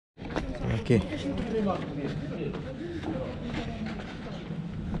okey.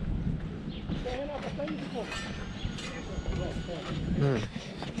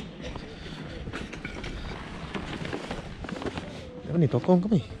 Apa ni, tokong ke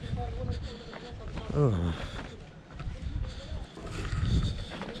ni? Oh.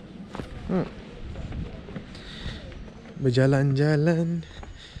 Berjalan-jalan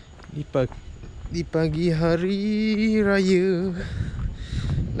di pagi hari raya.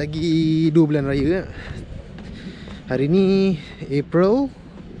 Lagi 2 bulan raya. Hari ni April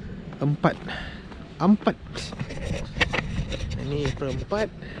 4. Ini April 4.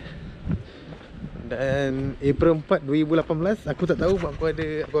 Dan April 4 2018, aku tak tahu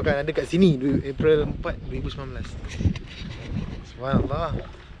aku akan ada kat sini April 4 2019. Subhanallah.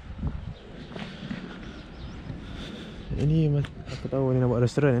 Ini aku tahu ni nak buat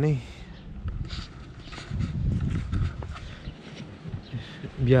restoran ni.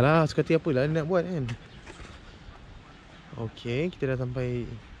 Biarlah, suka hati apalah dia nak buat kan. Okay, kita dah sampai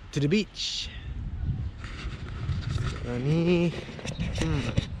to the beach. Ni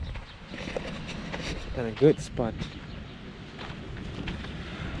kind of good spot.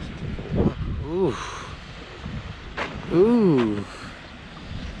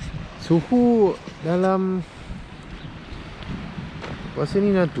 Suhu dalam rasa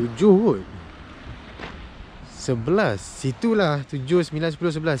ni dah 7 kot. 11. Situlah 7, 9,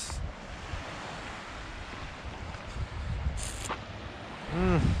 10, 11.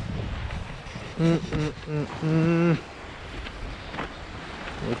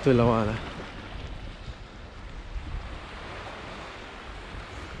 Betul lawak lah.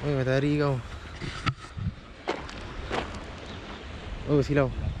 Oh, matahari kau. Oh,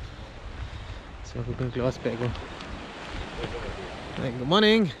 silau. So aku kena keluar spek aku. Good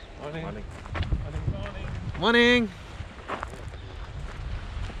morning. Morning. Morning. Morning.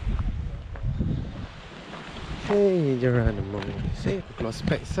 Hey, Geronimo. Saya aku keluar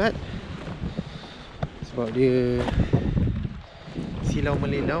spek sat. Sebab dia silau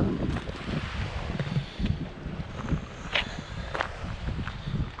melilau.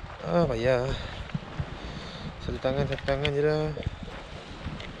 Payah. Satu tangan je dah.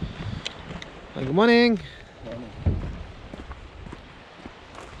 Good morning.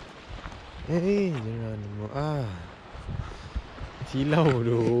 Hey, Geronimo. Silau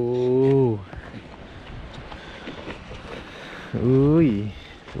tu. Ui,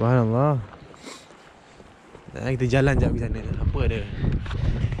 subhanallah. Kita jalan jap pergi sana. Apa ada?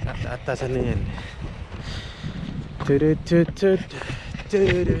 Atas sana kan.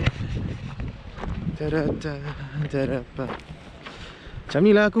 Macam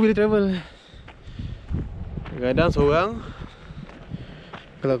ni lah aku bila travel. Kadang seorang.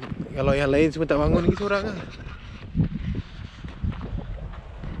 Kalau yang lain semua tak bangun lagi, seorang lah.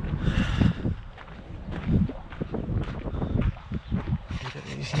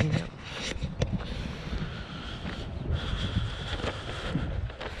 Di sini.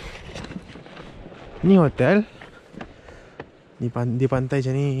 Ni hotel. Di pantai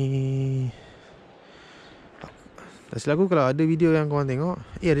macam ni. Tak silap aku kalau ada video yang korang tengok.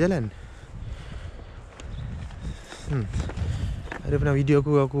 Ada jalan. Ada pernah video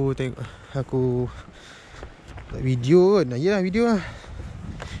aku tengok. Aku video kan. Yalah video lah.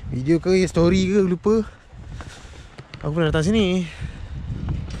 Video ke story ke lupa. Aku pernah datang sini.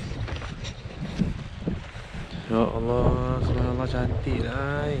 Ya Allah, subhanallah, cantik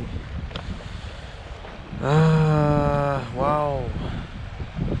lah. Wow.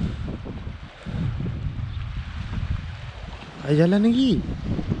 Ada jalan lagi.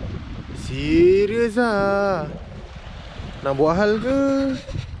 Serius lah. Nak buat hal ke?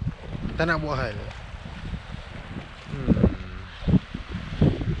 Tak nak buat hal.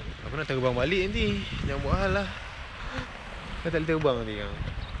 Aku nak terbang balik nanti. Jangan buat hal lah. Kan tak boleh terbang nanti kan.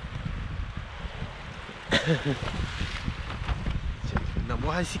 Nak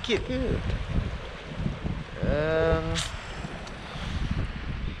buat hal sikit ke?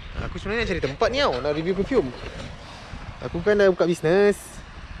 Aku sebenarnya nak cari tempat ni tau. Nak review perfume. Aku kan dah buka bisnes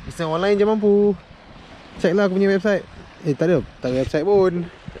online je mampu. Check lah aku punya website. Tak ada website pun.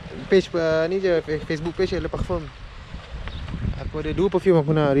 Page ni je, Facebook page je, lepas perfume. Aku ada 2 perfume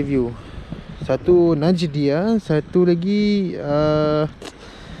aku nak review. Satu Najdia, satu lagi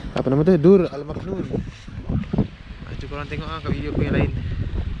apa nama tu? Dur Al-Maknun. Cuba korang tengok lah kat video aku yang lain.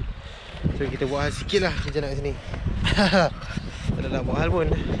 So kita buat hal sikit lah macam nak kat sini. Tak ada nak buat hal pun.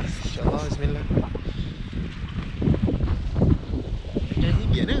 InsyaAllah, bismillah. Nyanyi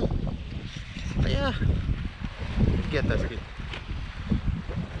biar ni. Payah. Pergi atas sikit.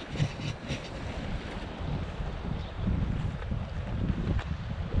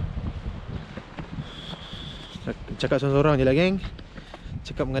 cakap seorang-seorang je lah geng.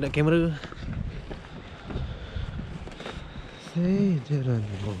 Cakap menghadap kamera. Say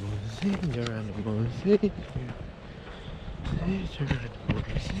Geronimo, say Geronimo, say Geronimo,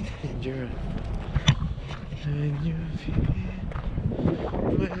 say Geronimo. And you feel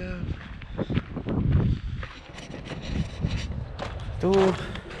my love. Tu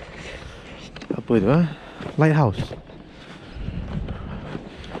apa tu ah? Lighthouse.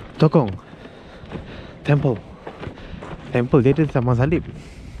 Tokong. Temple. Temple dia tu sambang salib.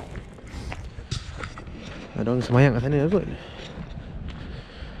 Ada orang semayang kat sana kot.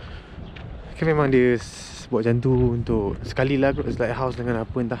 Kan memang dia buat macam tu untuk sekali lah kot, lighthouse dengan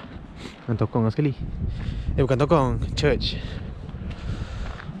apa entah. Dengan tokong lah sekali. Bukan tokong, church.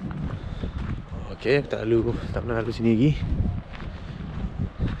 Okay, aku tak pernah lalu sini lagi.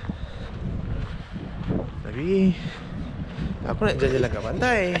 Tapi aku nak jalan-jalan kat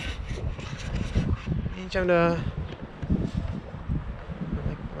pantai. Ni macam dah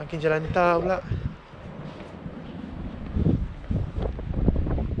makin jalan entah pula.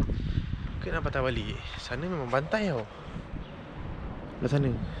 Aku nak patah balik. Sana memang pantai tau. Belah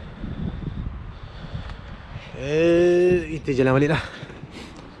sana. Kita jalan balik lah.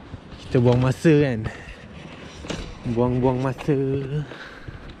 Kita buang masa kan. Buang-buang masa.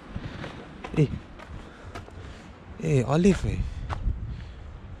 Olive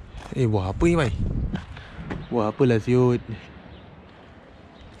buah apa ni mai? Buah apa lah siut.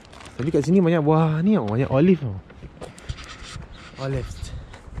 Tapi kat sini banyak buah ni tau. Banyak olive tau. Olive.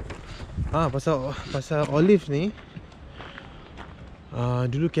 Pasal olive ni,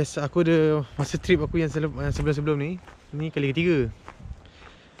 dulu kisah aku ada masa trip aku yang sebelum ni. Ni kali ketiga.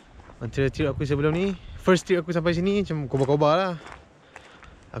 Antara trip aku sebelum ni, first trip aku sampai sini macam kobar-kobar lah.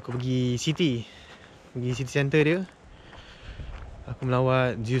 Aku pergi city center dia. Aku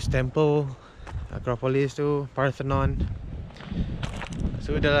melawat Zeus Temple, Acropolis tu, Parthenon.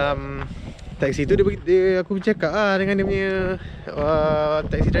 So dalam taxi tu aku bercakap lah dengan dia punya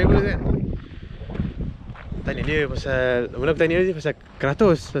taxi driver kan. Tanya dia pasal, mula aku tanya dia pasal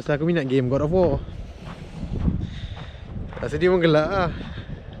Kratos, pasal aku minat game God of War. Pasal dia pun gelak lah.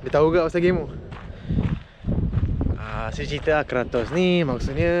 Dia tahu ke pasal game tu. Saya cerita Kratos ni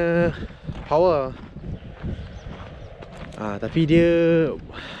maksudnya power. Tapi dia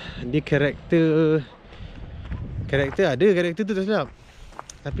karakter ada, karakter tu tak silap.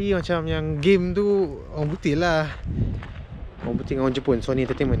 Tapi macam yang game tu orang putih lah. Orang putih dengan orang Jepun, Sony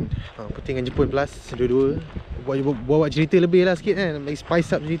Entertainment. Orang putih dengan Jepun plus dua-dua. Buat cerita lebih lah sikit kan, bagi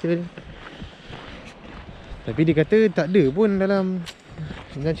spice up cerita ni. Tapi dia kata tak ada pun dalam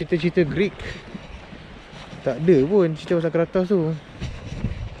cerita-cerita Greek. Tak ada pun cerita pasal Kratos tu.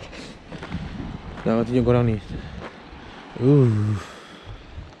 Nak tunjuk korang ni.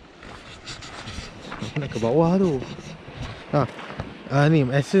 Aku nak ke bawah tu. Ni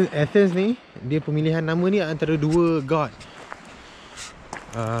Athens ni, dia pemilihan nama ni antara dua god.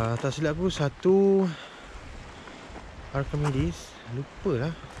 Tak silap aku, satu Archimedes, lupa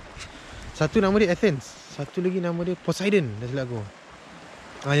lah. Satu nama dia Athens, satu lagi nama dia Poseidon, tak silap aku.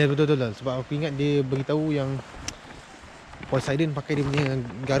 Ya betul. Sebab aku ingat dia beritahu yang Poseidon pakai dia punya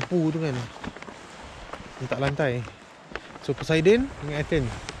garpu tu kan, letak lantai. So Poseidon dengan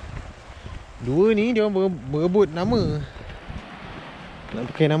Athens, dua ni dia orang berebut nama. Nak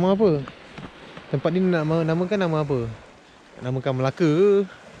pakai nama apa? Tempat ni nak namakan nama apa? Nak namakan Melaka ke?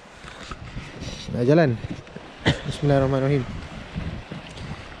 Nak jalan. Bismillahirrahmanirrahim.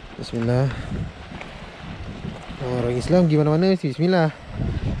 Bismillah. Orang Islam pergi mana-mana bismillah.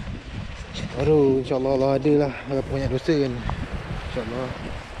 Baru insyaAllah Allah ada lah. Agak banyak dosa kan, insyaAllah.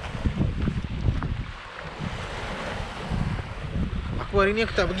 Aku hari ni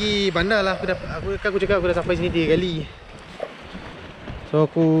aku tak pergi bandar lah. Aku cakap aku dah sampai sini 3 kali. So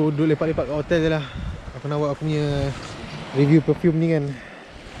aku duduk lepak-lepak kat hotel je lah. Aku nak buat aku punya review perfume ni kan.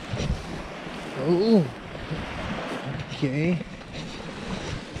 Okay.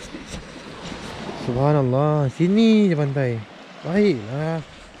 Subhanallah, sini je pantai. Baiklah.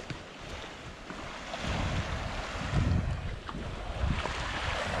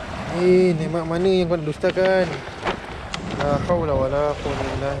 Nikmat mana yang kau nak dustakan? La haula wala quwwata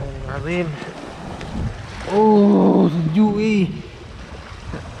illa billahil azim. Sejuk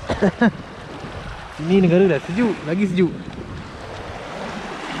Sini negara dah sejuk, lagi sejuk.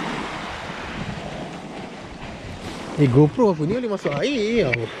 GoPro aku ni boleh masuk air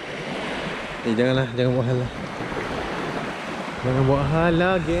tau. Janganlah, jangan buat hal lah. Jangan buat hal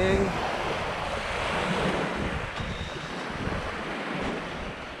lah geng.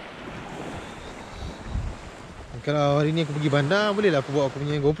 Kalau hari ni aku pergi bandar, boleh lah aku bawa aku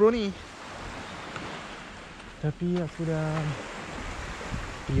punya GoPro ni. Tapi aku dah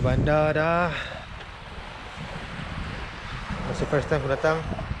pergi bandar dah. Masa first time aku datang,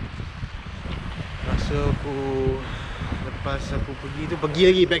 masa aku lepas aku pergi tu, pergi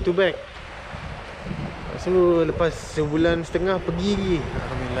lagi back to back. So lepas sebulan setengah pergi lagi.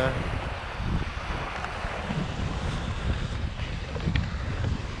 Alhamdulillah.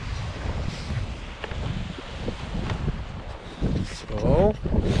 So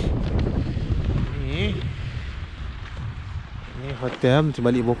Ni hotel macam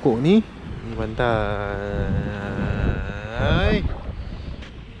balik pokok ni. Ni pantai,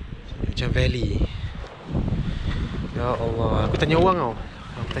 macam valley. Ya Allah, aku tanya orang tau.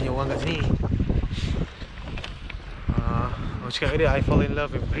 Aku tanya orang kat sini. Aku cakap dia, I fall in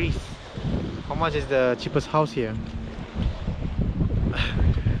love with Greece. How much is the cheapest house here?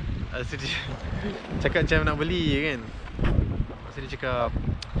 So dia cakap macam nak beli kan. So dia cakap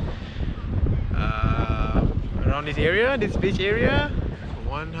around this area, this beach area,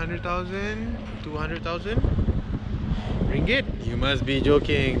 100,000, 200,000 ringgit. You must be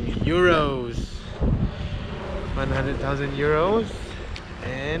joking. Euros. 100,000 euros.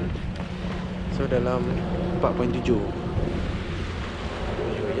 And so dalam 4.7.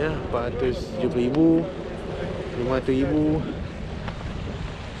 Ya, 470,000, 500,000.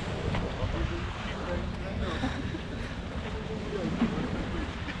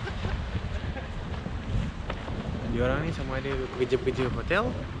 Diorang ni sama ada pekerja-pekerja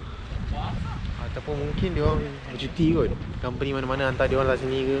hotel ataupun mungkin diorang bercuti kot. Company mana-mana hantar diorang lah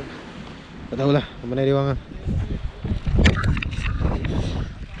sini ke. Tak tahulah mana diorang lah.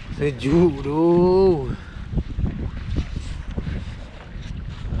 Sejuk tu.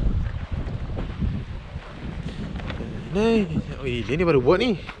 Dia ni baru buat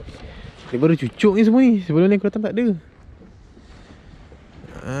ni. Dia baru cucuk ni semua ni. Sebelum ni aku datang tak ada.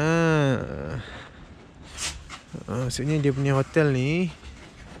 Maksudnya dia punya hotel ni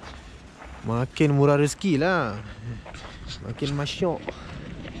makin murah rezeki lah. Makin masyok.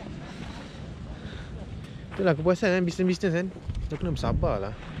 Itulah aku perasan kan, bisnes-bisnes kan, kau kena bersabar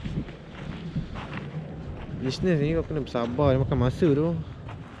lah. Bisnes ni kau kena bersabar, dia makan masa tu.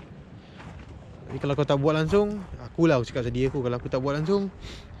 Tapi kalau kau tak buat langsung, aku cakap sedia aku, kalau aku tak buat langsung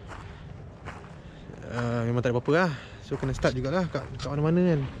memang tak ada apa-apa lah. So kena start jugalah kat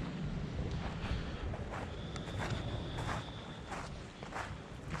mana-mana kan.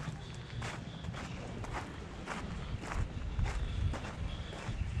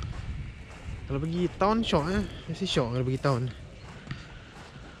 Kalau pergi town shock mesti shock kalau pergi town.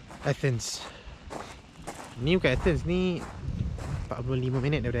 Athens. Ni bukan Athens, ni 45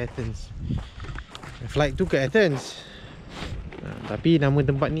 minit daripada Athens. Flight tu ke Athens. Tapi nama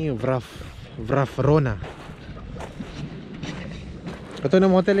tempat ni VRAVRONA. Kau tahu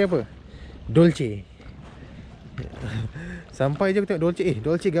nama hotel ni apa? Dolce. Sampai je aku tengok Dolce.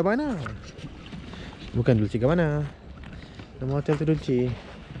 Dolce Gabbana. Bukan Dolce Gabbana. Nama hotel tu Dolce.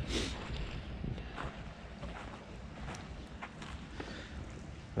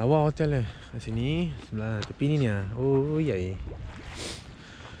 Lawa hotel lah. Kat sini, sebelah tepi ni lah. Oh ya.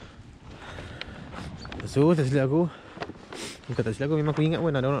 So tak silap aku, bukan tak silap aku, memang aku ingat pun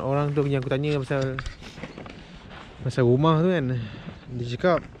ada orang tu yang aku tanya pasal rumah tu kan. Dia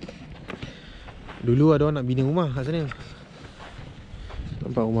cakap dulu ada orang nak bina rumah kat sana.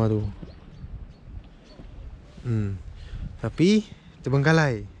 Nampak rumah tu. Tapi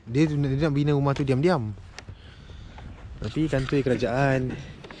terbengkalai. Dia nak bina rumah tu diam-diam. Tapi kantoi kerajaan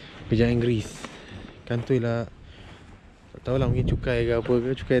Greece. Kantoi lah, tak tahulah, mungkin cukai ke apa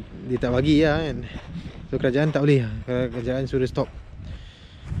ke. Cukai dia tak bagi lah kan. So kerajaan tak boleh. Kerajaan suruh stop.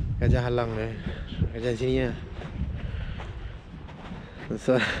 Kerajaan halang dia. Kerajaan sini lah.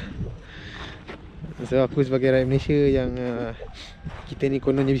 So aku sebagai rakyat Malaysia yang kita ni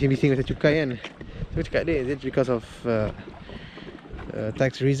kononnya bising-bising pasal cukai kan. So aku cakap dia, is it because of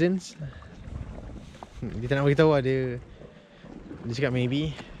tax reasons? Dia tak nak beritahu lah. Dia cakap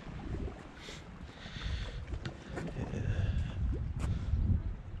maybe.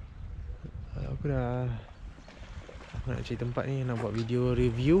 Aku nak cari tempat ni, nak buat video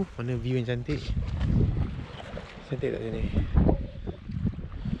review. Mana view yang cantik. Cantik tak sini?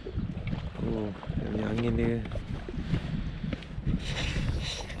 Oh, ni angin dia.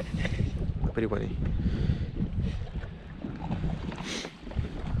 Apa dia buat ni?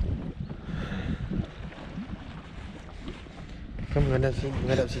 Kan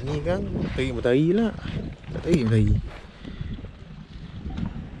menghadap sini kan. Tarik matahari lah. Tak tarik matahari.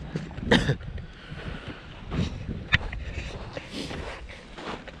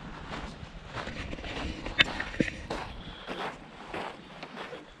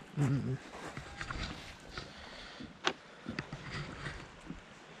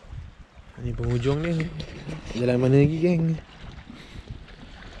 Ni penghujung ni. Jalan mana lagi geng?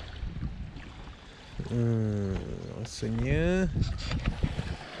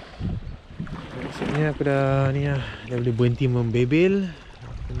 Maksudnya aku dah ni lah. Dah boleh berhenti membebel.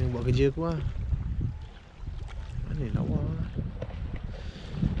 Kena buat kerja aku lah. Mana lawa.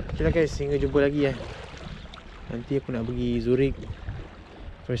 Okay lah guys, hingga jumpa lagi lah. Nanti aku nak pergi Zurich.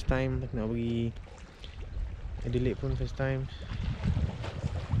 First time. Aku nak pergi Adelaide pun first time.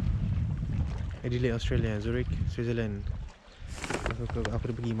 Adelaide Australia, Zurich Switzerland. Aku dah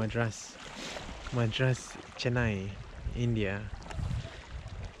pergi Madras Chennai India.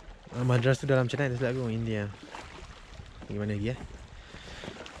 Madras tu dalam Chennai, tak silap aku, India. Pergi mana lagi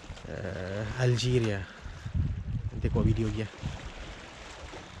Algeria. Nanti aku buat video lagi lah.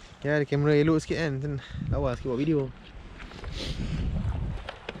 Ya, ada kamera elok sikit kan. Lawa sikit buat video.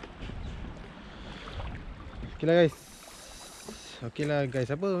 Okay lah guys,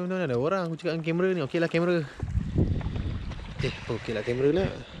 apa mana ada orang aku cakap dengan kamera ni. Okay lah kamera. Okay lah kamera lah.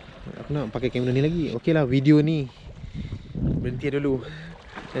 Aku nak pakai kamera ni lagi. Okay lah video ni berhenti dulu.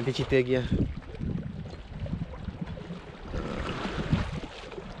 Nanti cerita lagi lah.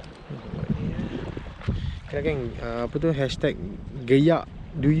 Okay lah geng, apa tu, hashtag geyak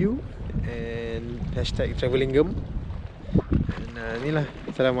do you and hashtag travelling gem. And ni lah,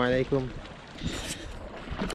 Assalamualaikum.